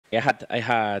I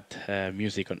had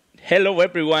music on. Hello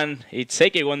everyone, it's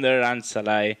AK Wonder and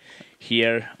Salai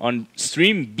here on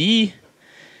stream B.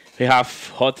 We have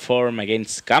Hotform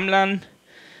against C4mlann.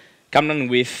 C4mlann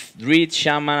with Druid,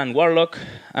 Shaman, and Warlock,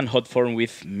 and Hotform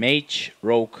with Mage,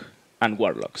 Rogue, and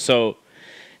Warlock. So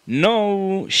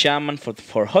no Shaman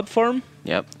for Hotform.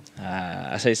 Yep.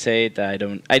 As I said, I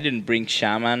didn't bring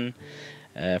Shaman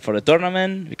for the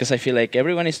tournament because I feel like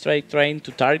everyone is trying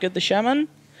to target the Shaman.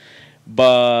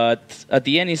 But at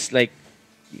the end, it's like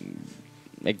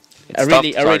It's tough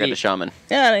to target the Shaman.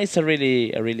 Yeah, it's a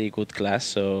really good class.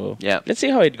 So yeah, let's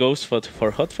see how it goes for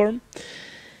Hotform.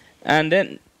 And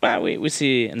then we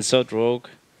see Ensought Rogue,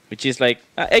 which is like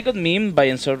I got memed by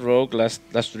Ensought Rogue last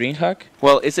DreamHack.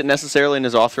 Well, is it necessarily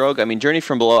N'Zoth Rogue? I mean, Journey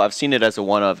from Below, I've seen it as a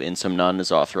one-of in some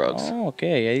non-N'Zoth Rogues. Oh,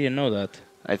 okay, I didn't know that.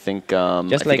 I think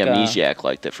Amnesiac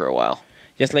liked it for a while.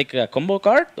 Just like a combo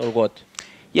card or what?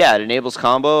 Yeah, it enables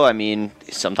combo. I mean,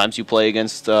 sometimes you play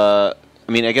against... I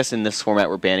mean, I guess in this format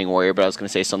we're banning Warrior, but I was going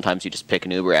to say sometimes you just pick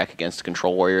an Uberac against a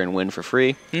Control Warrior and win for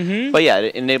free. But yeah,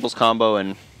 it enables combo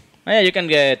and... Yeah, you can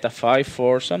get a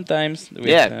 5/4 sometimes. With,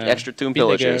 extra Tomb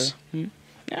Pillagers.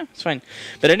 Yeah, it's fine.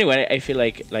 But anyway, I feel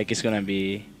like it's going to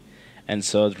be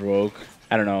Ensought Rogue.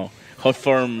 I don't know.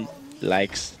 Hotform he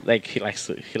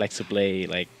likes to play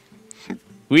like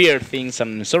weird things,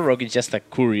 and Ensought Rogue is just a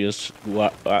curious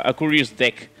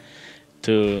deck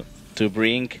to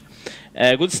bring.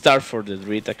 A good start for the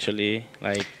Druid actually,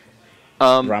 like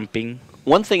ramping.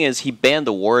 One thing is he banned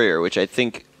the Warrior, which I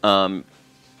think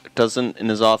doesn't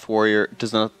N'Zoth Warrior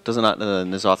does not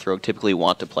N'Zoth Rogue typically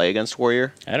want to play against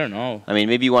Warrior? I don't know. I mean,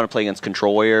 maybe you want to play against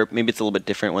Control Warrior. Maybe it's a little bit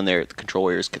different when the Control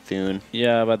Warrior is Cthulhu.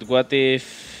 Yeah, but what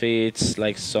if it's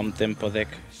like some tempo deck,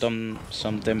 some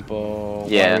tempo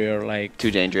warrior like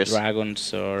too dangerous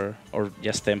dragons or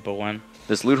just tempo one?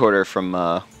 This Loot Hoarder from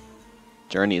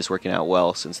Journey is working out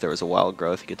well since there was a wild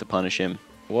growth. You get to punish him.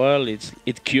 Well,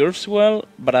 it curves well,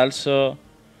 but also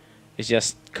it's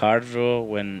just card draw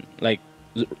when like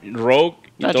Rogue.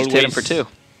 Not just hit him for 2.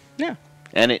 Yeah,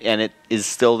 and it is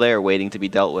still there waiting to be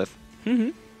dealt with.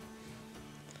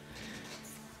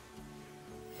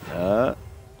 I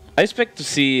expect to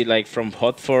see like from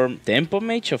Hotform tempo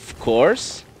mage, of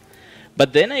course,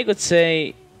 but then I could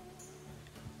say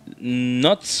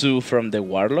not Sue from the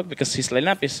Warlock because his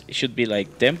lineup should be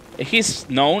like he's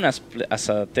known as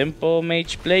a tempo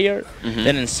mage player,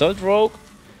 then Ensought Rogue,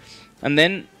 and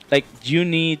then like you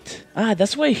need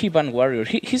that's why he banned Warrior.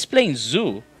 He's playing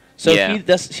Zoo, so he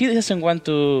doesn't want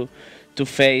to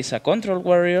face a control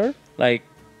Warrior. Like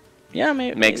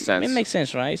makes sense. It makes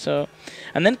sense, right? So,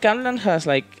 and then C4mlann has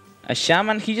like a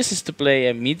Shaman. He just has to play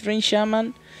a mid-range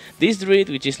Shaman. This Druid,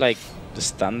 which is like the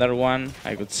standard one,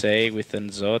 I could say, with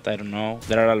N'Zoth. I don't know.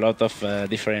 There are a lot of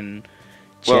different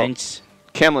changes.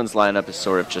 C4mlann's lineup is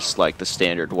sort of just like the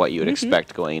standard, what you would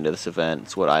expect going into this event.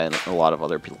 It's what I and a lot of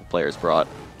other players brought.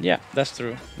 Yeah, that's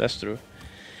true. That's true.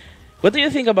 What do you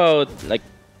think about like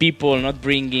people not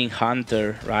bringing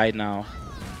Hunter right now?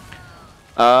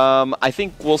 I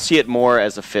think we'll see it more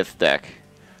as a 5th deck.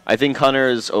 I think Hunter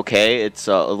is okay. It's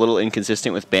a little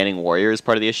inconsistent with banning Warrior as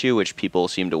part of the issue, which people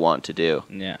seem to want to do.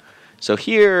 Yeah. So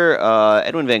here,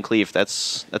 Edwin Van Cleef,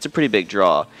 that's a pretty big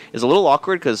draw. It's a little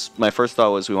awkward because my first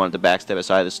thought was we wanted to backstab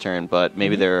aside this turn, but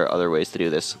maybe there are other ways to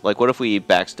do this. Like, what if we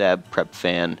backstab Prep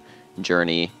Fan,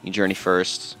 Journey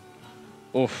first?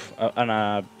 Oof, and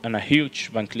a huge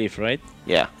Van Cleef, right?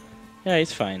 Yeah. Yeah,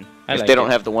 it's fine. If they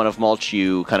don't have the One of Mulch,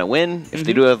 you kind of win. If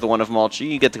they do have the One of Mulch,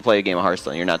 you get to play a game of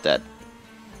Hearthstone. You're not dead.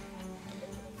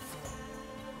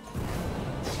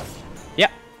 Yeah.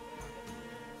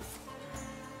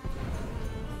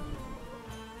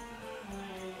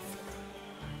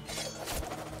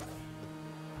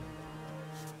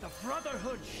 The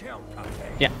Brotherhood shall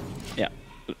prevail. Yeah.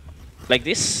 Like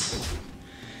this.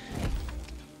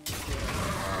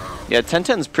 Yeah,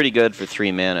 10/10 is pretty good for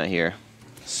 3 mana here.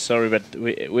 Sorry, but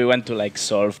we want to like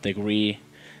solve the green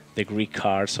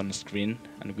cards on the screen,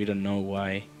 and we don't know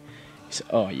why.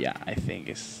 Oh yeah, I think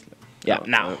it's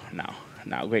now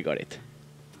we got it.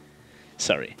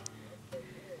 Sorry.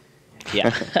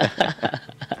 Yeah.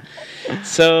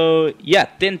 So yeah,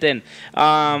 10/10.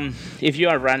 If you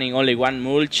are running only one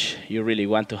mulch, you really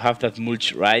want to have that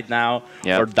mulch right now,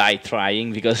 or die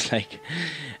trying, because like,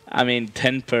 I mean,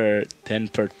 10 per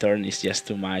turn is just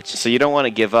too much. So you don't want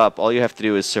to give up. All you have to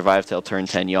do is survive till turn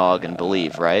 10 Yogg and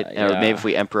believe, right? Or maybe if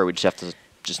we Emperor, we just have to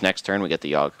next turn we get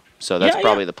the Yogg. So that's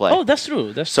probably the play. Oh, that's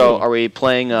true. So are we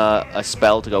playing a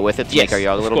spell to go with it to make our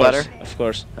Yogg a little better? Of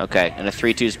course. Okay, and a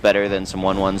 3/2 is better than some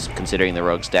 1/1s considering the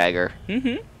Rogue's Dagger.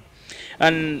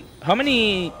 And how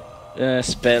many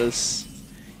spells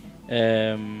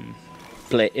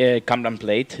C4mlann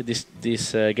played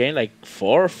this game, like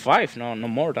 4 or 5, no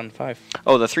more than 5.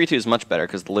 Oh, the 3/2 is much better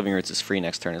because the Living Roots is free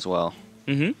next turn as well.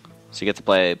 Mm-hmm. So you get to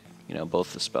play, you know,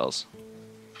 both the spells.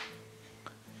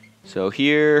 So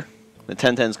here, the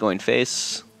 10/10 is going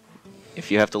face. If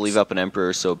you have to leave up an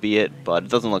Emperor, so be it. But it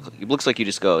doesn't look. It looks like you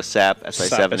just go Sap,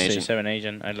 SI7 agent. SI7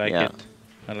 agent. I like Yeah. it.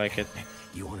 I like it.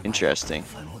 Interesting.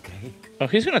 Oh,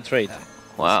 he's gonna trade.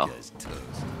 Wow.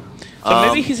 So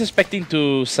maybe he's expecting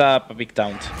to sap a big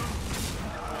taunt.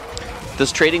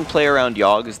 Does trading play around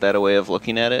Yogg? Is that a way of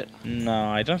looking at it? No,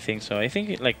 I don't think so. I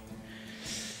think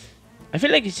I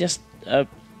feel like it's just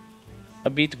a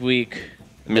bit weak.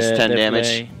 Missed 10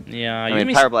 damage. play. Yeah, I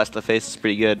mean, Power Blast to the face is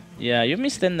pretty good. Yeah, you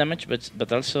missed 10 damage,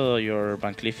 but also your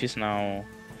Van Cleef is now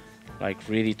like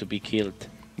ready to be killed.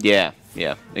 Yeah,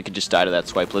 yeah. It could just die to that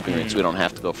swipe Living Roots, so we don't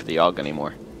have to go for the Yogg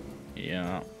anymore.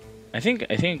 Yeah, I think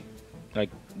like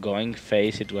going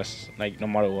face, it was like no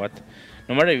matter what,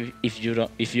 no matter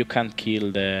if you can't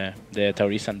kill the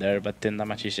Taurisan there, but 10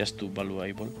 damage is just too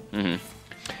valuable. Mm-hmm.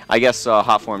 I guess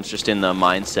Hotform's just in the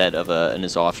mindset of an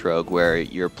N'Zoth rogue where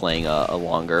you're playing a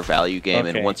longer value game,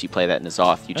 and once you play that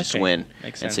N'Zoth, you just win.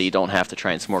 And so you don't have to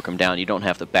try and smork him down. You don't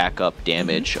have to back up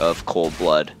damage of Cold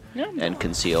Blood and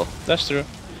Conceal. That's true.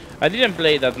 I didn't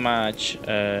play that much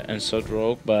N'Zoth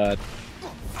rogue, but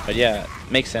yeah,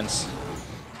 makes sense.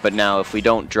 But now if we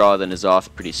don't draw the N'Zoth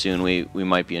pretty soon, we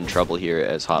might be in trouble here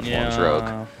as Hotform's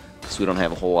rogue, because we don't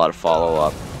have a whole lot of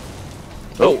follow-up.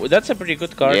 Oh, that's a pretty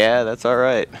good card. Yeah, that's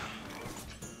alright.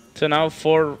 So now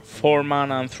 4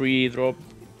 mana and 3 drop?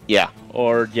 Yeah.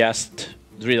 Or just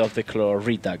Dread of the Claw,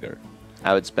 Redagger?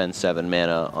 I would spend 7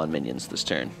 mana on minions this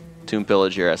turn. Tomb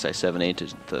Pillager, SI7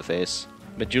 to the face.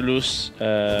 But you lose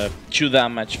 2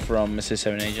 damage from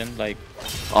SI7 agent, like...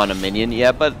 On a minion,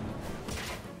 yeah, but...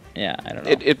 Yeah, I don't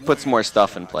know. It puts more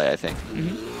stuff in play, I think.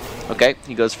 Okay,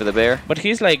 he goes for the bear. But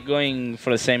he's like going for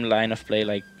the same line of play,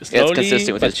 like slowly, it's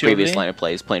consistent with his surely. previous line of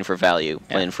play. He's playing for value,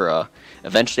 playing for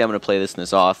eventually I'm going to play this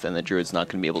N'Zoth, and the Druid's not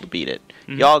going to be able to beat it.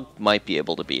 Yogg might be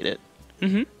able to beat it.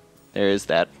 There is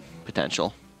that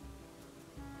potential.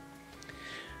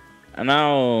 And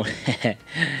now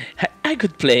I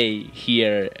could play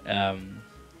here.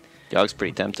 Yogg's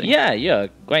pretty tempting. Yeah,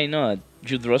 why not?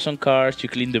 You draw some cards, you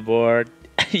clean the board,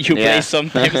 you play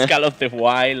sometimes Call of the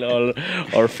Wild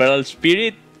or Feral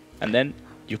Spirit, and then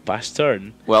you pass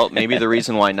turn. Well, maybe the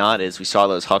reason why not is we saw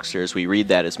those Hucksters, we read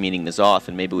that as meaning N'Zoth,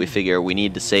 and maybe we figure we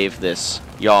need to save this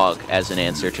Yogg as an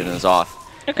answer to N'Zoth.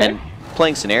 Okay. And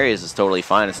playing scenarios is totally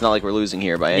fine. It's not like we're losing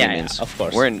here by any means. Yeah, of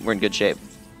course. We're in good shape.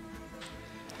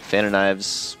 Fan of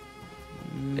Knives.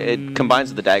 It combines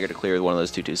with the dagger to clear one of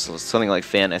those 2/2. So something like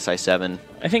Fan SI7.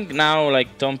 I think now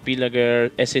like Tom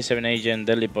Pillager, SA7 agent,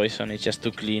 Deadly Poison is just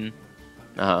too clean.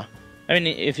 I mean,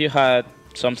 if you had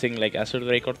something like Azure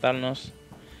Drake or Talnos,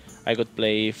 I could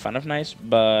play Fan of Knives,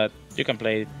 but you can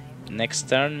play next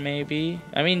turn maybe.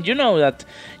 I mean, you know that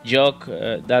Yogg,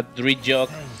 that Druid Yogg,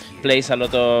 plays a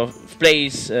lot of play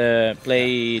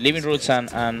Living Roots and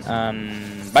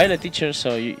Violet Teacher,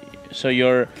 so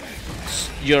your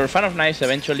Fan of Knives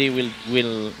eventually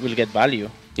will get value.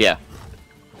 Yeah.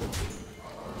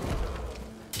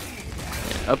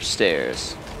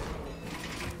 Upstairs.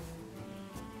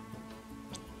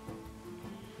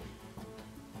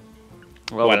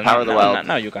 Well, the Power of the Wild.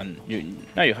 Now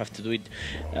now you have to do it.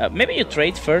 Maybe you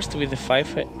trade first with the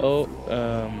 5-0,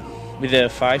 with the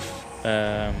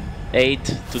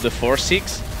 5-8 to the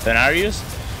 4-6 scenarios,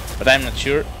 but I'm not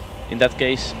sure. In that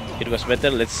case, it was better.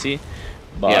 Let's see.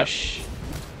 Bosh. Yeah.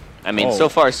 I mean, so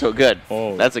far so good.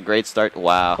 Oh. That's a great start.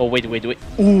 Wow. Oh wait. Ooh.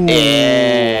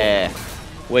 Yeah.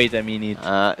 Wait a minute.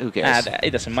 Who cares?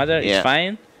 It doesn't matter. Yeah. It's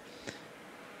fine.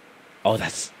 Oh,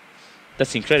 that's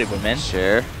incredible, man.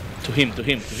 Sure. To him.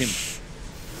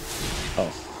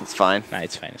 Oh, It's fine. nah,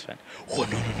 it's fine. Oh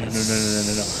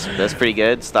no. That's pretty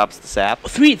good. Stops the sap.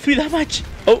 3 damage.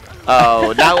 Oh.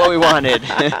 Oh, not what we wanted.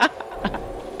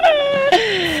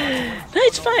 No,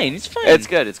 it's fine. It's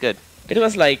good. It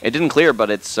was like... It didn't clear, but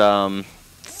it's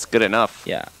good enough.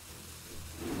 Yeah.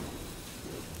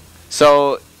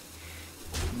 So,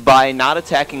 by not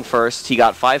attacking first, he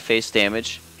got 5 face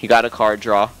damage. He got a card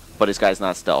draw, but his guy's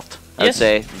not stealthed. I would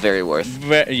say very worth.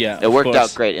 Yeah. It worked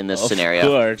out great in this scenario. Of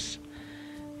course.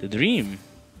 The dream.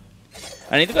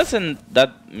 And it wasn't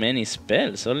that many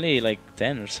spells, only like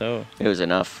 10 or so. It was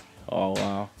enough.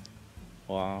 Oh,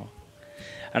 wow.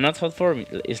 And not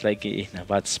Hotform is like in a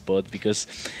bad spot because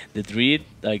the Druid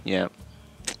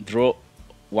draw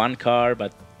 1 card,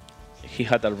 but he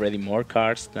had already more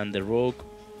cards than the Rogue.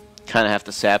 Kind of have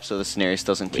to sap so the Scenarios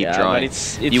doesn't keep But drawing.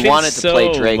 you wanted to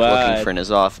play Drake looking for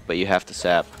N'Zoth, but you have to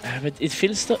sap. But it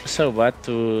feels so bad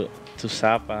to to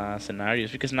sap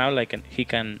scenarios, because now like he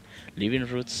can living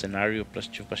root scenario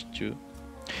 +2/+2.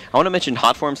 I want to mention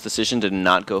Hotform's decision to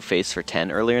not go face for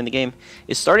 10 earlier in the game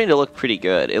is starting to look pretty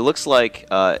good. It looks like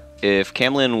if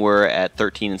C4mlann were at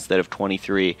 13 instead of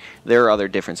 23, there are other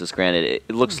differences. Granted, it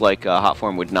looks like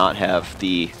Hotform would not have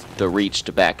the reach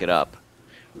to back it up.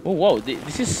 Oh wow,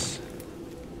 this is.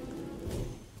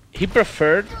 He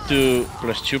preferred to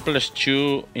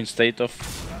 +2/+2 instead of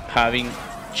having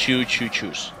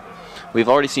choose. We've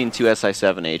already seen 2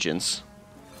 SI7 agents.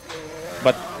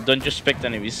 But don't you expect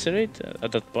an eviscerate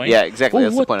at that point? Yeah, exactly.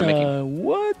 That's the point I'm making.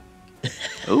 What?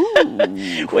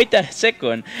 Ooh. Wait a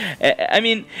second. I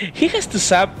mean, he has to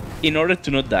sap in order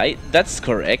to not die. That's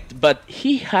correct. But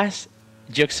he has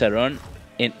Joxaron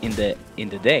in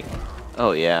the deck.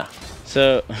 Oh yeah.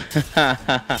 So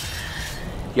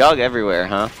Yogg everywhere,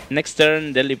 huh? next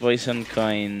turn, Deadly Poison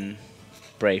coin.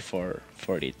 Pray for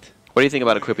it. What do you think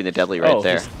about equipping the deadly right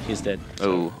there? He's dead.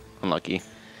 Oh, unlucky.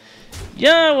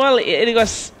 Yeah, well, it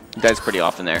was. Dies pretty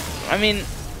often there. I mean,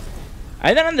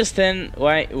 I don't understand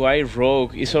why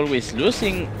Rogue is always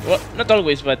losing. Well, not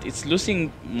always, but it's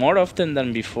losing more often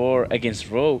than before against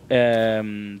Rogue.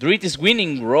 Druid is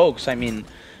winning Rogues. I mean,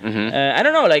 I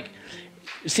don't know. Like,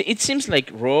 see, it seems like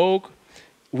Rogue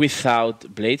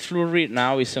without Blade Flurry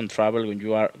now is on trouble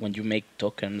when you make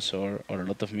tokens or a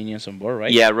lot of minions on board,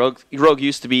 right? Yeah, Rogue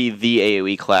used to be the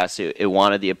AoE class. It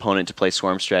wanted the opponent to play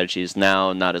swarm strategies.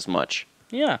 Now, not as much.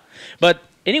 Yeah, but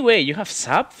anyway, you have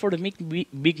sap for the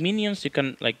big minions. You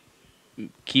can like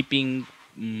keeping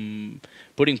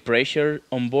putting pressure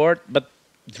on board, but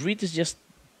Druid is just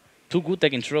too good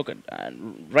against Rogue.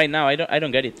 Right now, I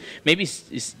don't get it. Maybe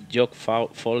it's Joke's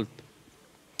fault.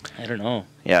 I don't know.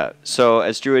 Yeah, so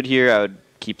as Druid here, I would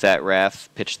keep that Wrath,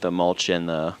 pitch the Mulch and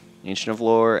the Ancient of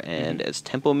Lore, and as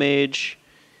Tempo Mage,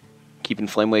 keeping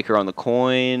Flamewaker on the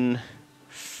coin,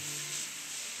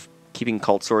 keeping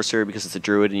Cult Sorcerer because it's a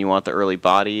Druid and you want the early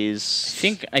bodies. I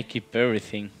think I keep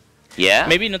everything. Yeah?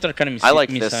 Maybe not Arcana I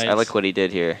like missiles. this. I like what he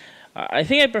did here. I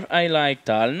think I like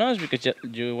Talnos because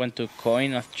you want to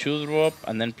coin a 2-drop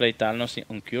and then play Talnos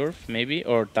on Curve, maybe,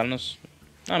 or Talnos.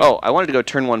 Oh, I wanted to go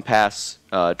turn 1 pass,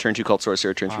 turn 2 Cult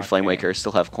Sorcerer, turn 3 Okay. Flamewaker,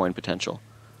 still have coin potential.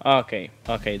 Okay,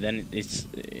 then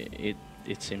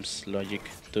it seems logic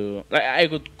to. Like, I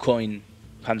would coin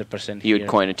 100% You here. would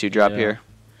coin a 2-drop Yeah. here?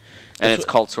 And That's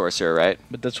it's Cult Sorcerer, right?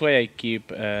 But that's why I keep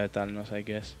Talnos, I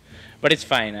guess. But it's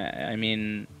fine. I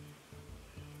mean,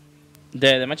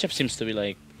 the matchup seems to be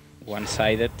like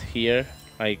one-sided here,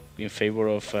 like in favor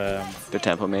of. The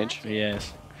Tempo Mage?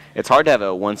 Yes. It's hard to have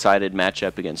a one-sided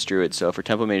matchup against Druid, so for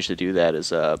Tempo Mage to do that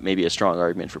is maybe a strong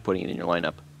argument for putting it in your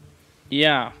lineup.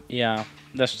 Yeah,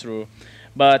 that's true.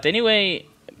 But anyway,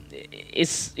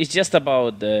 it's just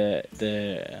about the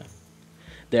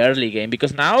early game,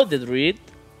 because now the Druid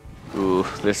Ooh,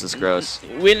 this is gross.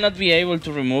 will not be able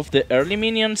to remove the early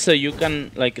minions, so you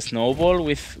can like snowball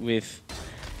with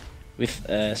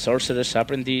Sorcerer's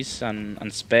Apprentice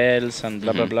and spells and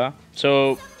blah blah blah.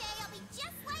 So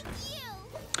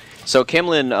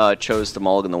C4mlann chose to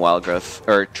mulligan the Wild Growth,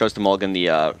 or chose to mulligan the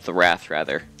Wrath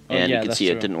rather, and yeah, you can that's see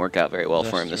it true. didn't work out very well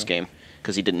for That's him this true. game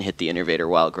because he didn't hit the Innervator,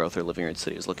 Wild Growth, or Living Roots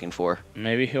that he was looking for.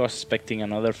 Maybe he was expecting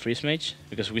another Freeze Mage,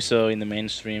 because we saw in the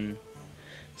mainstream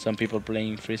some people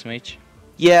playing Freeze Mage.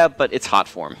 Yeah, but it's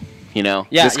Hotform, you know.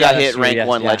 Yeah, this guy that's hit true, rank yes,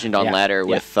 1 yeah, Legend on yeah, ladder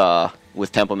yeah.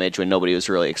 with Tempo Mage when nobody was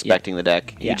really expecting the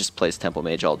deck. Yeah. He just plays Tempo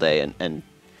Mage all day, and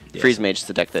Yes. Freeze Mage is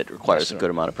the deck that requires That's a true. good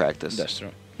amount of practice. That's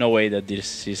true. No way that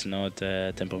this is not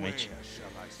Tempo Mage.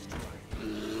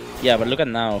 Yeah, but look at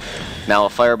now. Now a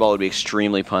Fireball would be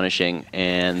extremely punishing,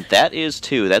 and that is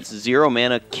 2. That's 0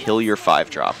 mana, kill your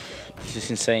 5-drop. This is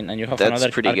insane, and you have That's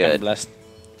another pretty Arcane good. Blast.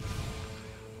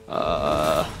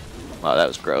 Wow, that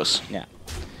was gross. Yeah,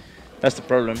 that's the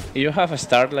problem. If you have a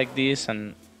start like this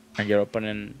and your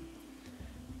opponent.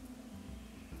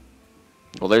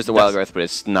 Well, there's the Wild Growth, but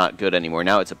it's not good anymore.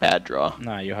 Now it's a bad draw.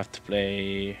 Nah, you have to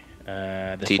play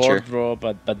the Teacher. 4th draw,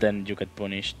 but then you get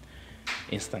punished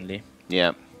instantly.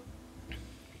 Yeah.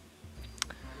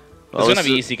 It's gonna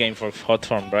be easy game for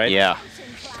Hotform, right? Yeah.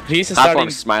 He's starting.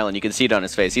 Hotform's smiling. You can see it on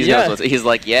his face. He Yeah. knows what's, he's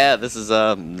like, yeah, this is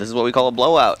what we call a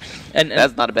blowout. And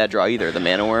That's not a bad draw either. The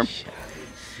Mana Worm.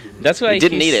 that's why He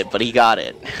didn't need it, but he got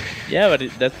it. Yeah,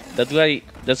 but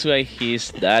that's why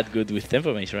he's that good with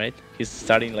Tempo Mage, right? He's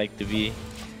starting like to be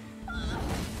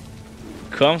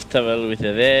comfortable with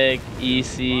the deck,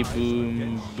 easy,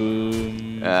 boom,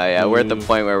 boom. Yeah, we're at the boom.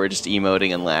 point where we're just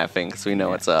emoting and laughing because we know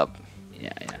what's up. Yeah.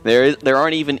 There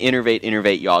aren't even innervate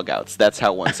Yogg outs. That's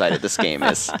how one-sided this game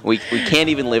is. We can't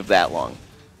even live that long.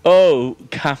 Oh,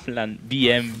 C4mlann,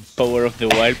 BM, Power of the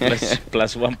Wild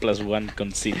 +1/+1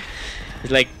 concede.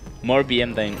 It's like more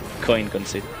BM than coin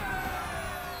concede.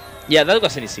 Yeah, that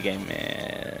was an easy game.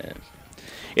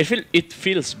 It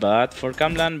feels bad for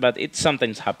Camlan, but it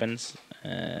sometimes happens.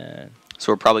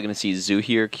 So we're probably going to see Zoo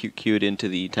here queued into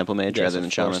the Temple Mage Yes, rather than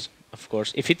Shaman. Of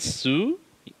course. If it's Zoo,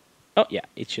 oh yeah,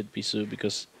 it should be Zoo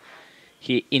because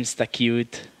he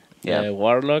insta-queued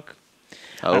Warlock.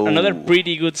 Oh. Another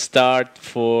pretty good start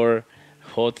for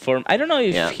Hotform. I don't know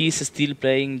if Yeah. he's still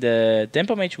playing the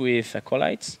Tempo Mage with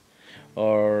Acolytes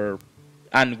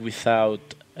and without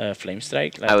Flame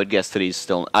Strike. Like, I would guess that he's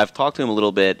still... I've talked to him a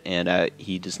little bit, and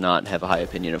he does not have a high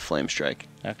opinion of Flame Strike,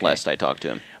 Okay. last I talked to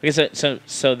him. Okay,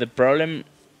 so the problem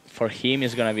for him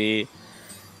is gonna be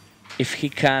if he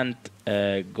can't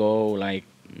go like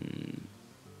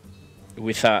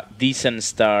with a decent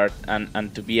start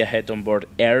and to be ahead on board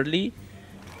early,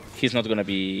 he's not gonna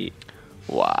be.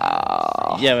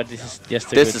 Wow. Yeah, but this is just.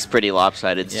 This is pretty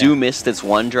lopsided. Yeah. Zoo missed its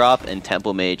 1-drop, and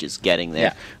Temple Mage is getting there.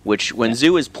 Yeah. Which, when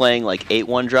Zoo is playing like 8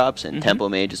 1-drops, and Temple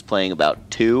Mage is playing about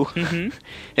 2,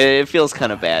 it feels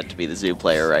kind of bad to be the Zoo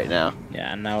player right now.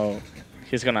 Yeah, and now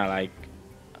he's gonna like.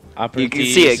 You can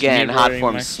see again, mirroring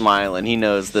Hotform's match. smiling. He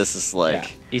knows this is like, Yeah,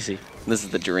 easy, this is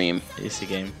the dream. easy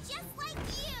game.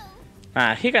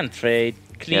 He can trade.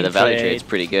 Clean Yeah, the value trade. trade's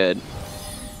pretty good.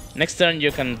 Next turn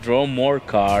you can draw more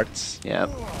cards. Yeah.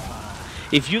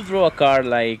 If you draw a card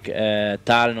like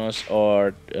Talnos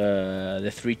or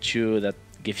the 3/2 that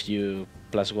gives you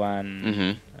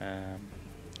 +1,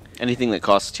 Anything that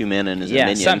costs 2 mana and is a yeah,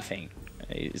 minion. something,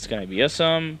 it's gonna be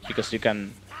awesome because you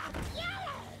can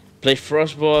play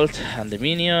Frostbolt and the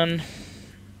minion.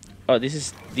 Oh, this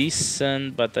is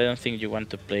decent, but I don't think you want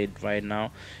to play it right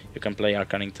now. You can play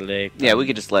Arcane Intellect. Yeah, we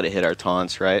could just let it hit our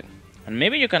taunts, right? And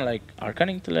maybe you can like Arcane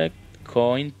Intellect,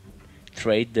 coin,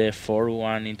 trade the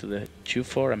 4/1 into the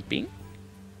 2/4 and ping.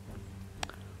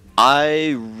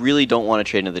 I really don't want to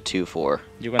trade into the 2/4.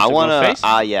 You want I to want go face?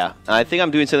 yeah. I think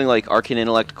I'm doing something like Arcane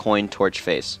Intellect, coin, torch,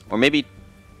 face. Or maybe,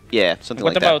 yeah, something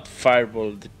What like about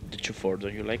Fireball, the 2/4?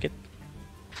 Don't you like it?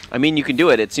 that. I mean, you can do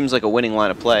it. It seems like a winning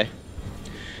line of play.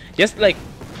 Just like,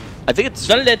 I think it's...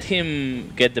 don't let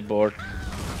him get the board.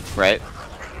 Right?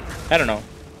 I don't know.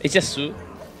 It's just Sue.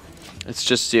 It's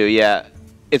just Zoo, yeah.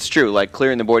 It's true, like,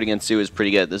 clearing the board against Zoo is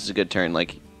pretty good. This is a good turn.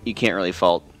 Like, you can't really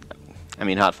fault... I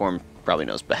mean, Hotform probably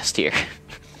knows best here.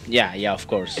 Yeah, of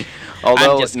course.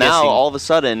 Although, I'm just now, guessing. all of a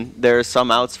sudden, there are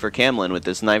some outs for Camlin with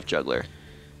this Knife Juggler.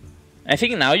 I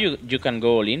think now you can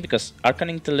go all in because Arcane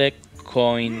Intellect,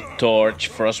 coin, torch,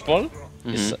 Frostball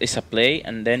is a play,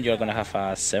 and then you're gonna have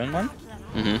a 7/1.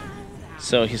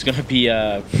 So he's gonna be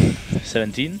a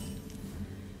 17.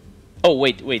 Oh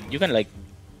wait, you can like.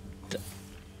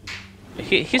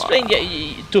 He's playing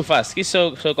too fast. He's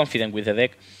so confident with the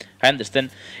deck. I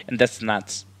understand, and that's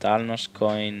nuts. Talnos,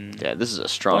 coin. Yeah, this is a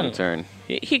strong Well, turn.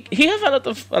 He has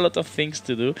a lot of things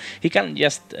to do. He can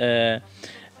just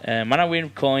mana win,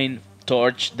 coin,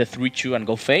 torch the 3/2 and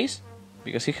go face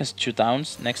because he has 2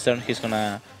 towns. Next turn he's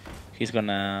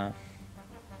gonna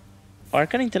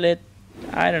Arcane Intellect.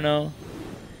 I don't know.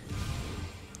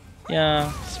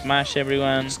 Yeah, smash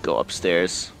everyone. Just go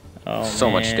upstairs. Oh, So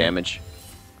much man. damage.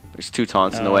 There's 2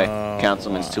 taunts in the way. Oh,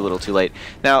 Councilman's wow. too little too late.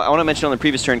 Now, I want to mention on the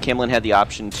previous turn, Camlin had the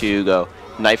option to go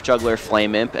Knife Juggler,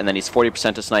 Flame Imp, and then he's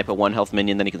 40% to snipe a 1 health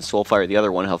minion, then he can Soulfire the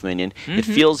other 1 health minion. It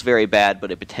feels very bad,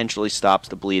 but it potentially stops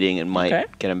the bleeding and might Okay.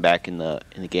 get him back in the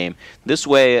game. This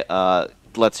way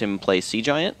lets him play Sea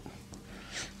Giant,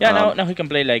 Yeah, now he can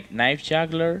play like Knife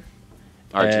Juggler.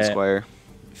 Argent Squire.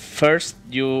 First,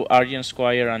 you Argent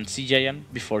Squire and Sea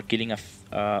Giant before killing a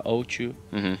O2.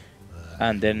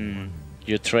 And then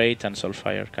you trade and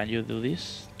Soulfire. Can you do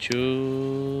this?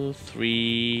 2,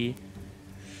 3.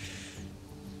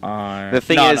 The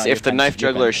thing is, if the Knife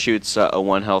Juggler shoots a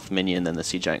 1 health minion, then the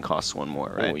Sea Giant costs 1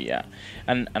 more, right? Oh yeah,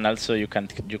 and also you can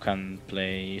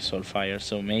play Soulfire.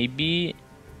 So maybe,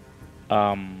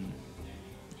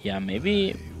 yeah,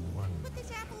 maybe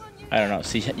I don't know.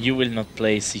 You will not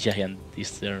play Sea Giant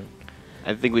this turn.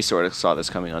 I think we sort of saw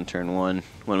this coming on turn 1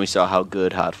 when we saw how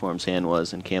good Hotform's hand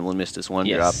was and Camlin missed his 1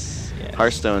 drop. Yes.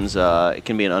 Hearthstone's, it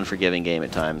can be an unforgiving game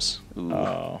at times. Ooh,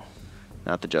 Oh,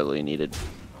 not the juggler you needed.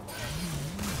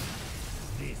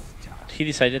 he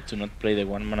decided to not play the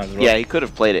 1 mana draw. Yeah, he could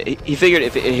have played it. He figured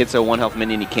if it hits a 1 health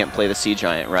minion, he can't play the Sea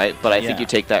Giant, right? But I think Yeah. you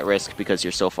take that risk because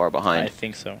you're so far I behind.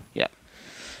 think so. Yeah.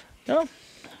 No,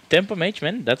 Tempo Mage,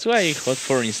 man. That's why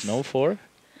Hotform is known for.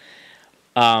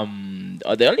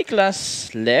 The only class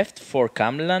left for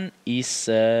Camlan is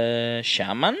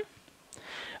Shaman.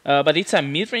 But it's a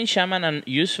mid-range Shaman, and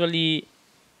usually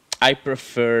I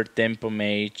prefer Tempo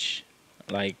Mage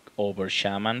like over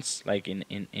Shamans, like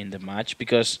in the match,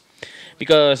 because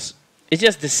it's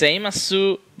just the same as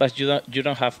Su, but you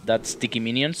don't have that sticky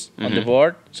minions on the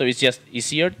board, so it's just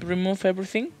easier to remove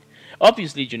everything.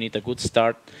 Obviously, you need a good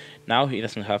start. Now he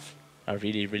doesn't have a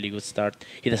really good start.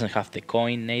 He doesn't have the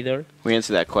coin neither. We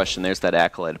answered that question. There's that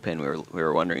acolyte pin we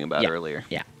were wondering about earlier.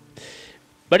 Yeah,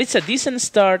 but it's a decent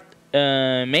start,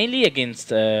 mainly against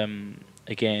Shaman,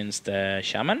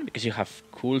 because you have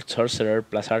cool Sorcerer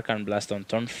plus Arcane Blast on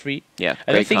turn 3. Yeah,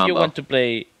 I don't think you combo. want to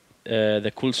play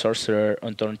the cool Sorcerer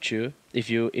on turn 2 if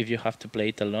you have to play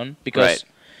it alone, because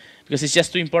it's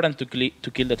just too important to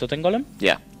kill the Totem Golem.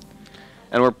 Yeah,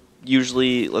 and we're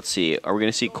usually, let's see, are we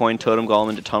going to see Coin Totem Golem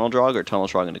into Tunnel Drog or Tunnel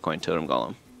Drog into Coin Totem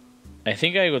Golem? I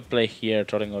think I would play here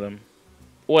Totem Golem.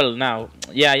 Well, now,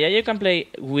 yeah, you can play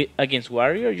against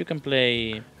Warrior. You can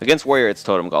play against Warrior. It's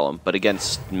Totem Golem, but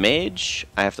against Mage,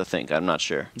 I have to think. I'm not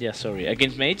sure. Yeah, sorry.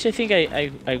 Against Mage, I think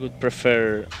I would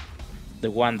prefer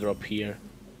the 1-drop here.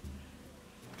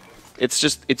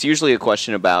 It's usually a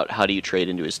question about how do you trade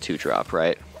into his 2-drop,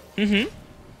 right? Mm-hmm.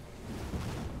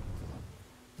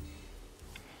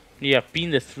 Yeah, pin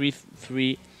the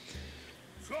 3/3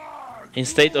 in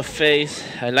State of Phase.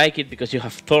 I like it because you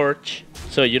have Torch,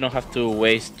 so you don't have to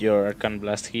waste your Arcane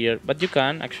Blast here. But you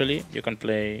can, actually. You can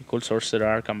play Cool Sorcerer,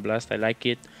 Arcane Blast. I like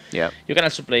it. Yeah. You can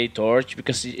also play Torch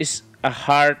because it's a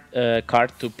hard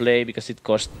card to play because it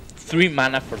costs 3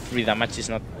 mana for 3 damage. It's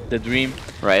not the dream.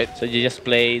 Right. So you just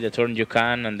play the turn you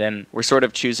can, and then... We're sort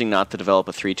of choosing not to develop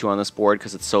a 3-2 on this board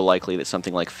because it's so likely that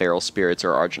something like Feral Spirits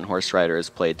or Argent Horse Rider is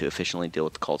played to efficiently deal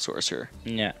with the Cult Sorcerer.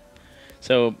 Yeah.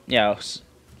 So, yeah,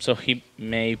 so he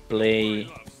may play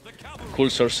Cool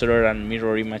Sorcerer and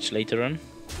Mirror Image later on.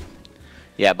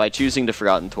 Yeah, by choosing to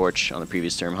Forgotten Torch on the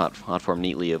previous turn, Hotform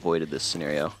neatly avoided this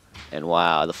scenario. And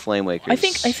wow, the Flame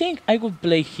Wakers... I think I would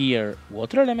play here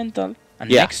Water Elemental,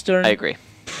 and yeah, next turn... I agree.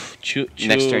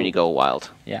 Next turn you go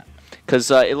wild. Yeah. Because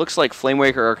it looks like Flame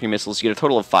Waker Arcane Missiles, you get a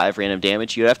total of 5 random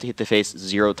damage. You'd have to hit the face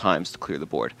 0 times to clear the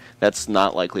board. That's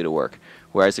not likely to work.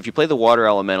 Whereas if you play the Water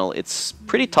Elemental, it's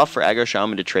pretty tough for Aggro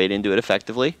Shaman to trade into it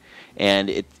effectively. And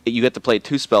you get to play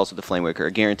 2 spells with the Flame Waker,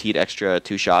 a guaranteed extra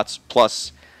 2 shots,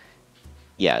 plus...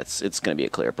 Yeah, it's going to be a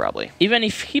clear probably. Even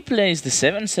if he plays the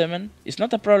 7/7, it's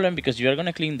not a problem because you are going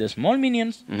to clean the small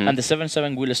minions, and the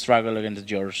 7/7 will struggle against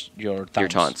your taunts. Your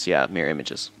taunts, yeah, mirror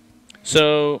images.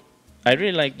 So I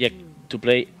really like to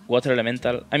play Water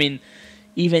Elemental. I mean,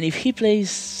 even if he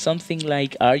plays something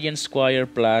like Argent Squire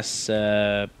plus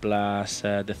the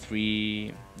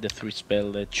 3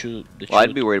 spell, the shoot. Well,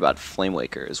 I'd be worried about Flame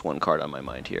Waker is one card on my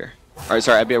mind here. Or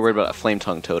sorry, I'd be worried about a Flame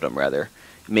Tongue Totem rather.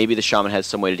 Maybe the Shaman has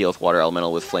some way to deal with Water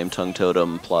Elemental with Flame Tongue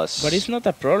Totem plus... But it's not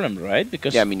a problem, right?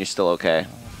 Because yeah, I mean, you're still okay.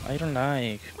 I don't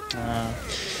like...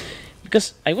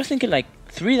 because I was thinking like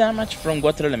 3 damage from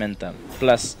Water Elemental,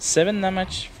 plus 7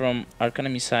 damage from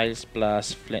Arcane Missiles,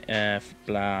 plus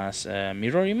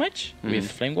Mirror Image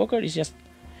with Flame Walker is just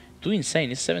too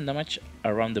insane. It's 7 damage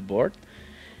around the board.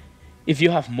 If you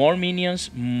have more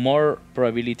minions, more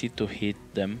probability to hit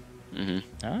them.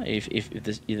 If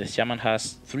the Shaman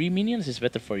has 3 minions, it's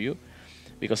better for you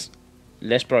because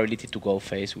less probability to go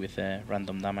face with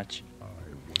random damage.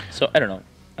 So I don't know.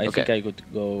 I think I could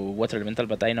go Water Elemental,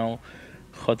 but I know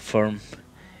Hotform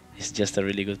is just a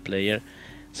really good player.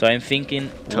 So I'm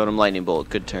thinking Totem Lightning Bolt,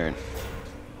 good turn.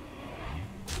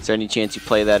 Is there any chance you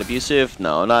play that abusive?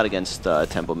 No, not against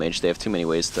Tempo Mage. They have too many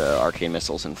ways to Arcane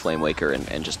Missiles and Flame Waker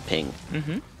and just ping.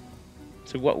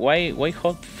 So why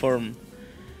Hotform?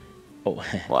 Oh,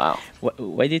 wow.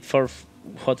 Why did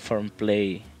Hotform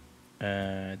play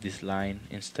this line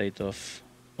instead of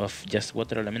just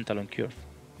Water Elemental on Curve?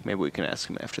 Maybe we can ask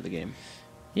him after the game.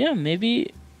 Yeah,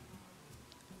 maybe.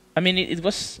 I mean, it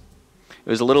was... It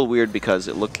was a little weird because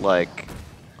it looked like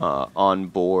on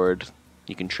board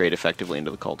you can trade effectively into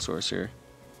the Cult Sorcerer.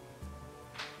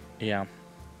 Yeah.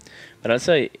 But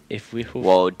also, if we...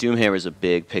 Whoa, Doomhammer is a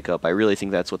big pickup. I really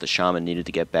think that's what the Shaman needed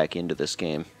to get back into this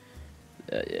game.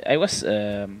 I was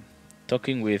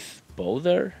talking with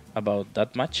Bowder about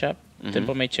that matchup,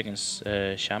 Tempo Mage against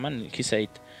Shaman. He said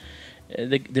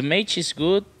the Mage is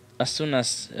good as soon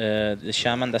as the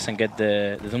Shaman doesn't get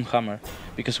the Doomhammer.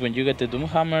 Because when you get the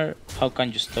Doomhammer, how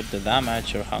can you stop the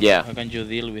damage or how can you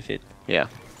deal with it? Yeah.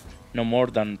 No more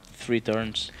than 3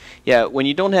 turns. Yeah, when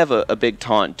you don't have a big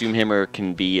taunt, Doomhammer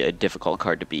can be a difficult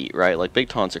card to beat, right? Like, big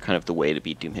taunts are kind of the way to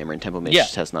beat Doomhammer, and Tempo Mage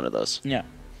just has none of those. Yeah.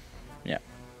 Yeah.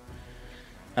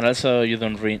 And also, you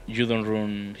don't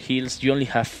run heals. You only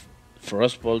have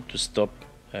Frostbolt to stop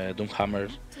Doomhammer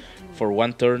for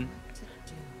 1 turn.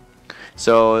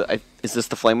 So, is this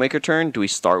the Flame Waker turn? Do we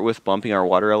start with bumping our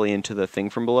Water Ellie into the thing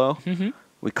from below?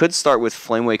 We could start with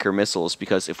Flamewaker missiles,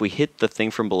 because if we hit the thing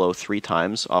from below 3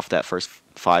 times off that first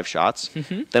 5 shots,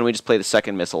 then we just play the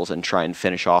second missiles and try and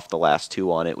finish off the last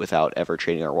 2 on it without ever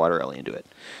trading our Water Ellie into it.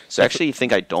 So I actually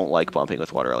think I don't like bumping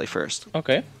with Water Ellie first.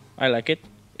 Okay, I like it.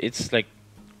 It's like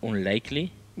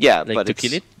unlikely. Yeah, like but to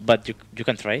kill it, but you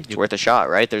can try. It's worth a shot,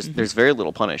 right? There's very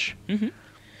little punish.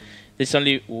 There's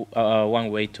only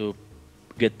one way to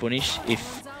get punished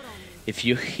if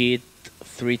you hit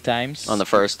 3 times On the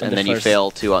first, and then you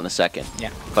fail 2 on the second. Yeah.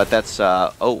 But that's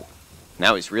oh,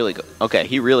 now he's really good. Okay,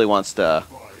 he really wants to.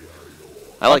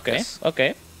 I like this.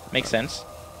 Okay, makes sense.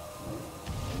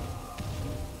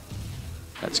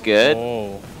 That's good.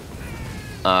 Oh,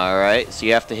 All right, so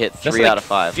you have to hit that's 3 like out of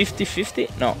 5.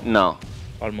 50-50? No, No.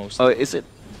 almost. Oh, is it?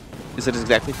 Is it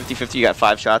exactly 50-50? You got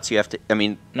 5 shots. You have to. I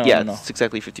mean, No, yeah, no. it's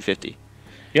exactly 50-50.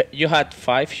 You had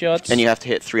 5 shots. And you have to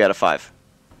hit 3 out of 5.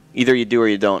 Either you do or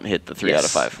you don't hit the 3 out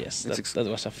of 5. Yes, It's that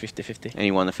was a 50-50. and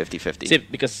you won the 50-50. See,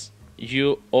 because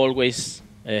you always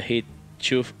hit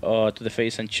 2 to the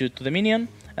face and 2 to the minion,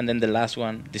 and then the last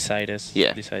one decides.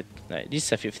 Yeah. This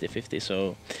is a 50-50,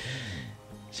 so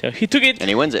he took it And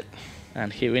he wins it.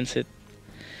 and he wins it.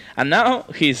 And now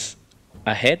he's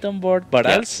ahead on board, but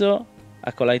Yeah. also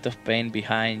a Collide of Pain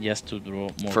behind just to draw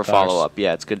more For cards. follow-up.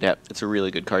 Yeah, it's good to have, it's a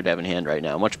really good card to have in hand right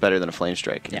now. Much better than a Flame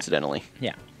Strike, Yeah. incidentally.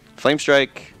 Yeah. Flame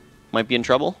Strike might be in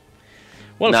trouble.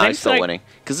 Well, No, Flame he's still Strike- winning.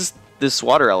 Because this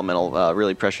Water Elemental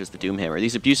really pressures the Doomhammer.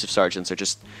 These Abusive Sergeants are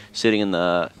just sitting in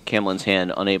the C4mlann's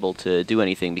hand, unable to do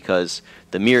anything because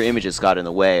the mirror images got in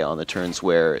the way on the turns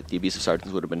where the Abusive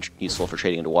Sergeants would have been useful for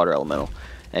trading into Water Elemental.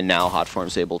 And now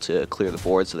Hotform's able to clear the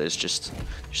board, so there's just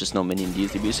no minion to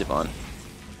use the Abusive on.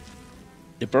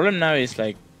 The problem now is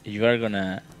like you are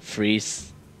gonna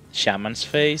freeze Shaman's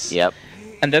face. Yep.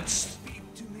 And that's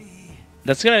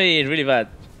gonna be really bad.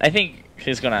 I think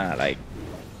he's gonna like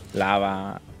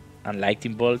lava and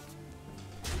lightning bolt.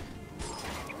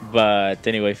 But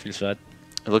anyway, feels bad.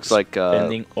 It looks like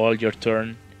Spending all your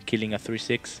turn killing a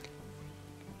 3/6.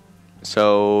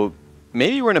 so.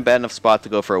 Maybe we're in a bad enough spot to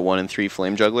go for a 1 and 3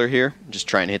 Flame Juggler here. Just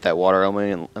try and hit that Water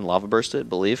Element and Lava Burst it,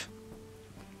 believe.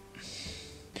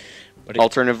 But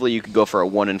Alternatively, you could go for a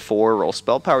 1 and 4 roll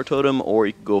Spell Power Totem, or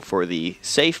you could go for the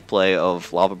safe play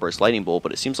of Lava Burst Lightning Bolt,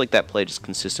 but it seems like that play just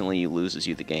consistently loses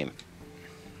you the game.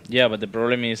 yeah, but the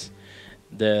problem is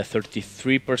the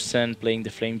 33% playing the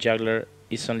Flame Juggler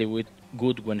is only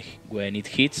good when it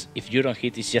hits. If you don't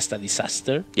hit, it's just a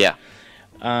disaster. Yeah.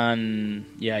 And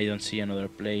yeah, I don't see another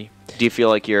play. Do you feel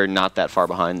like you're not that far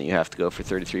behind that you have to go for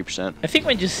 33%? I think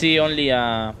when you see only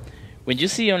a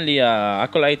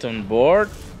Acolyte on board,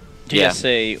 you Yeah. just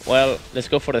say, well, let's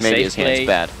go for the Maybe safe his play. hand's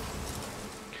bad.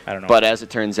 I don't know. But as it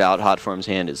turns out, Hotform's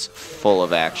hand is full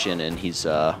of action, and he's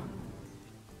Would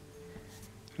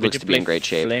looks you to be in play great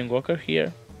shape. Flame Walker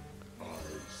here.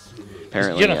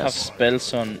 Apparently, You don't have yes.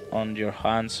 spells on your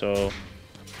hand, so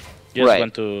you just Right.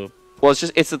 want to. Well, it's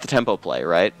at the tempo play,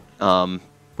 right?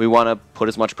 We want to put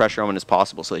as much pressure on him as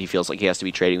possible so that he feels like he has to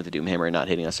be trading with the Doomhammer and not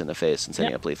hitting us in the face and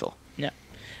setting Yeah. up lethal. Yeah,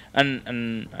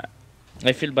 and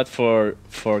I feel bad for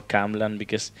C4mlann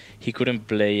because he couldn't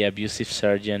play Abusive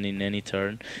Sergeant in any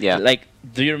turn. Yeah. Like,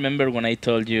 do you remember when I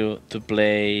told you to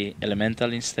play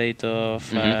Elemental instead of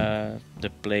the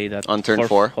play that On turn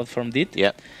 4. Hotform did?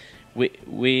 Yeah.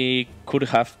 We could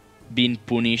have been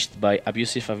punished by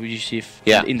Abusive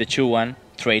Yeah. in the 2-1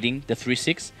 trading the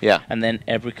 3/6. Yeah. And then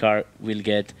every card will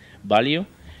get value.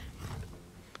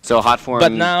 So Hotform,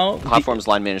 But now Hotform's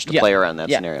line managed to play around that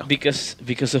scenario.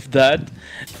 Because of that,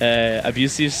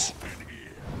 Abusives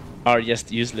are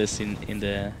just useless in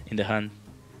the hand.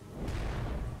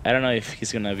 I don't know if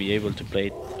he's gonna be able to play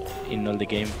it in all the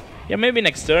game. Yeah, maybe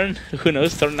next turn. Who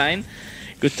knows? Turn 9,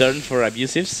 good turn for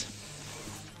Abusives.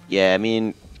 Yeah, I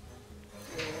mean,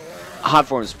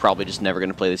 Hotform's probably just never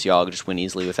going to play this Yogg, just win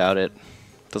easily without it.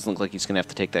 Doesn't look like he's going to have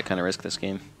to take that kind of risk this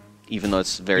game, even though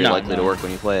it's very likely to work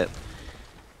when you play it.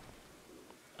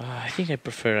 I think I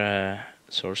prefer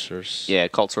Sorcerers. Yeah,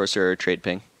 Cult Sorcerer or Trade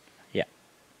Ping. Yeah.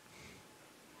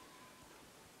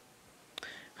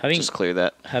 Just clear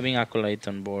that. Having Acolyte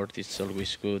on board is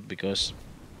always good because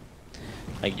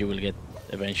like you will get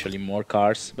eventually more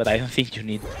cards, but I don't think you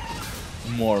need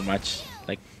much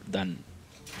than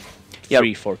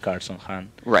 3-4 cards on hand.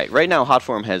 Right. Right now,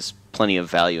 Hotform has plenty of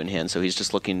value in hand, so he's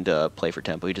just looking to play for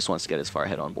tempo. He just wants to get as far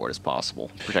ahead on board as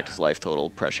possible, protect his life total,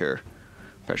 pressure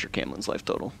C4mlann's life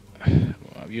total.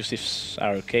 Abusives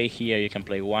are okay here. You can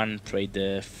play 1, trade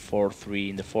the 4/3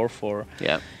 in the 4/4.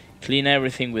 Yeah. Clean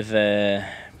everything with the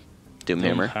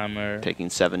Doomhammer. Taking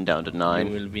 7 down to 9.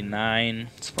 You will be 9.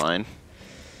 It's fine.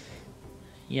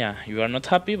 Yeah, you are not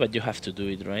happy, but you have to do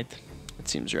it, right? It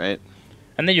seems right.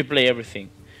 and then you play everything.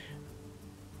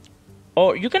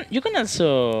 Or you can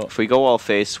also. If we go all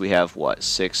face, we have what,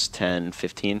 6, 10,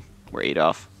 15? We're 8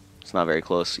 off. It's not very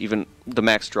close. Even the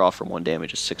max draw from 1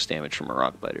 damage is 6 damage from a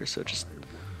rock biter, so just.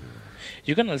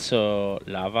 You can also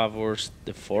lava burst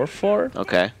the 4/4.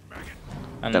 Okay.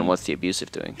 And Then what's the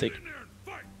abusive doing? take?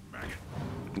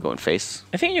 Going face?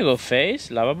 I think you go face,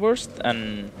 lava burst,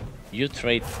 and you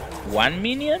trade 1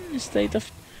 minion instead of.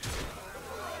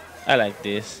 I like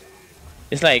this.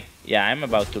 It's like, yeah, I'm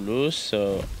about to lose,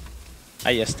 so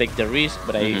I just take the risk,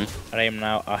 but I am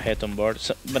now ahead on board.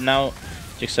 So, but now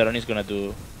Jixaron is gonna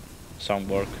do some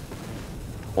work.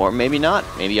 Or maybe not.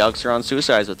 Maybe Yogs are on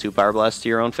suicides with 2 power blasts to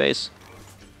your own face.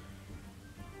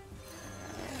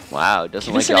 Wow, doesn't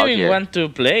He like doesn't Yogg even here. want to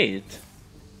play it.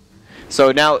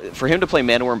 So now, for him to play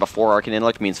Mana Worm before Arcane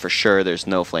Intellect means for sure there's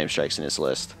no Flame Strikes in his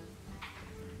list.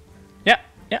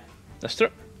 Yeah, that's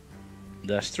true.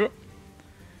 That's true.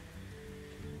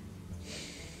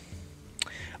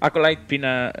 Acolyte ping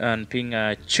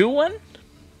a 2/1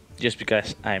 just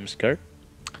because I'm scared.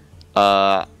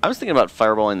 I was thinking about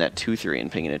fireballing that 2/3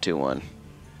 and pinging a 2/1.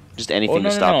 Just anything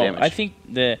to stop damage. I think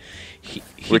he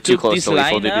We're too took close this to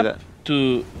lethal to do lineup that.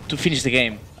 to finish the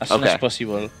game as soon as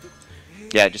possible.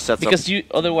 Yeah, just sets Because up.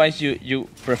 otherwise you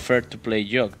prefer to play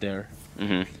Yogg there.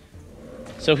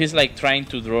 So he's like trying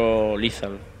to draw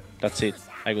lethal. That's it,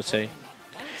 I would say.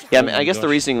 Yeah, I, Oh mean, my I guess the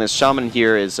gosh. reasoning is Shaman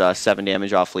here is 7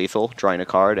 damage off lethal, drawing a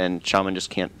card, and Shaman just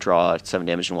can't draw 7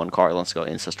 damage in 1 card. Let's go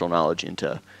Ancestral Knowledge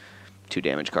into 2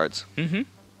 damage cards.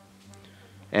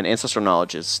 And Ancestral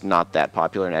Knowledge is not that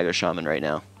popular in Aggro Shaman right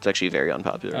now. It's actually very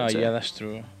unpopular. Oh I'd say. yeah, that's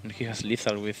true. And he has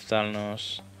lethal with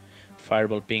Thalnos,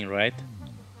 Fireball ping, right?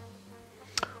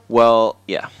 Well,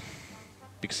 yeah.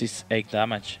 Because it's 8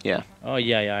 damage. Yeah. Oh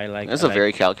yeah, I like. That's I a like very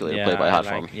it. calculated play by I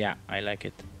Hotform. Yeah, I like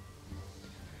it.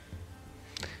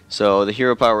 So the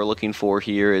hero power we're looking for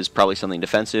here is probably something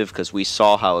defensive because we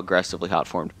saw how aggressively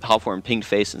Hotform pinged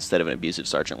face instead of an abusive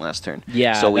sergeant last turn.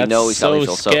 Yeah, so we that's know he's got so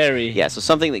lethal. scary. So yeah, so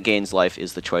something that gains life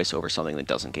is the choice over something that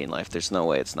doesn't gain life. There's no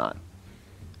way it's not.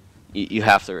 You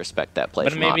have to respect that play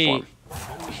But from maybe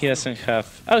Hotform. he doesn't have.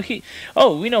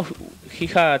 We know he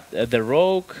had the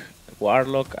Rogue,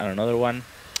 Warlock, and another one.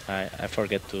 I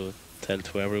forget to tell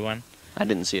to everyone. I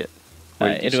didn't see it.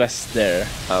 Where did you It see was there.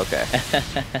 Oh, okay.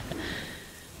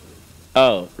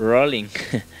 Oh, rolling.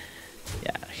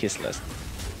 Yeah, he's lost.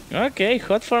 Okay,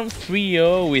 Hotform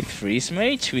 3-0 with Freeze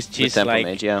Mage, which With is Tempo like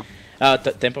Mage, yeah.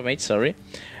 Tempo Mage, sorry,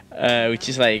 which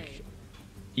is like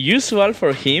usual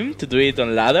for him to do it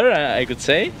on ladder, I could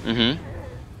say.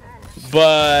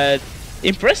 But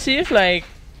impressive, like,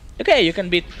 okay, you can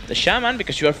beat the Shaman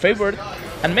because you are favored,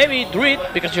 and maybe Druid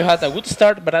because you had a good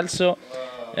start, but also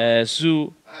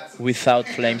Zoo without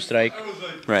Flame Strike.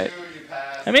 Right.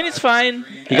 I mean, it's fine.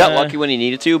 He got lucky when he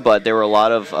needed to, but there were a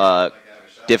lot of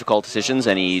difficult decisions,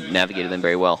 and he navigated them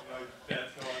very well.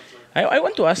 I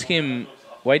want to ask him,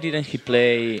 why didn't he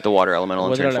play The Water Elemental in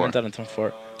Water turn 4. Elemental in turn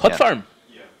 4? Hotform!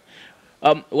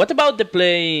 What about the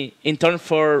play in turn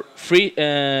 4 free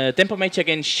Tempo Mage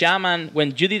against Shaman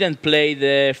when you didn't play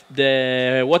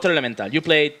the Water Elemental? You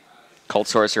played... Cult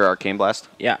Sorcerer, Arcane Blast?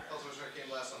 Yeah.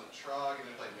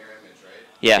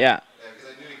 Yeah. Yeah. Because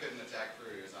I knew he couldn't attack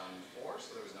through. He was on 4,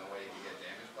 so there was no way he could get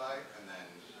damaged by. And then,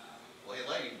 well, he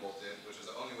lightning bolted, which was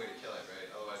the only way to kill it, right?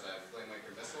 Otherwise, I have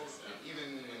Flamemaker missiles, and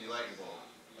even when you lightning bolt,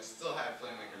 I still had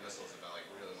Flamemaker missiles if I like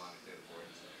really wanted to do the board.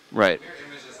 Right. Mirror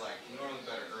image is like normally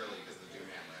better early because of the Doom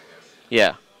Hammer, I guess.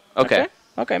 Yeah. Okay.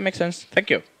 Okay, makes sense.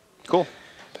 Thank you. Cool.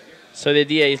 So the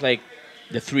idea is like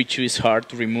the 3-2 is hard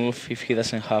to remove if he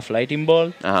doesn't have Lightning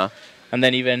Bolt. And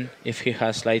then even if he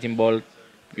has Lightning Bolt,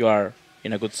 you are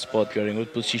in a good spot, you're in a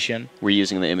good position. We're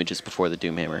using the images before the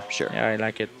Doomhammer, sure. Yeah, I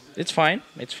like it. It's fine.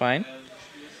 It's fine.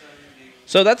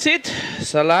 So that's it.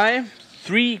 Salai,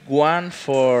 3-1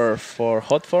 for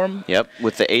Hotform. Yep,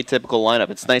 with the atypical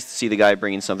lineup. It's nice to see the guy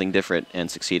bringing something different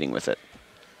and succeeding with it.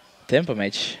 Tempo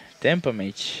Mage. Tempo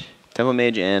Mage. Tempo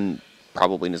Mage and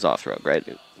probably N'Zoth Rogue, right?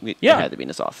 It Yeah. had to be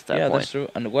N'Zoth at that Yeah, point. that's true.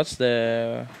 And what's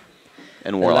the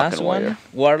And the Warlock last and Warrior. one?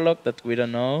 Warlock that we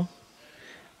don't know.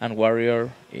 And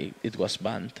Warrior, it was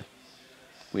banned.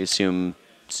 We assume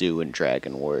Zoo and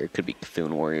Dragon Warrior. Could be Cthulhu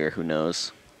Warrior, who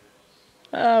knows?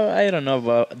 I don't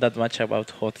know that much about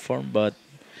Hotform, but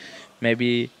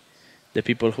maybe the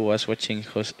people who was watching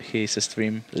his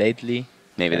stream lately.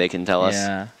 Maybe they can tell us.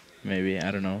 Yeah, maybe, I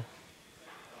don't know.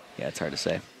 Yeah, it's hard to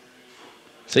say.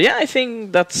 So yeah, I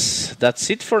think that's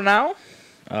it for now.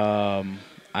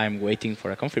 I'm waiting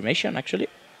for a confirmation actually,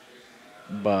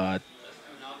 but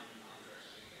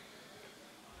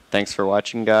Thanks for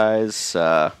watching, guys.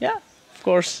 yeah, of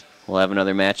course. We'll have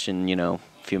another match in, a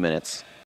few minutes.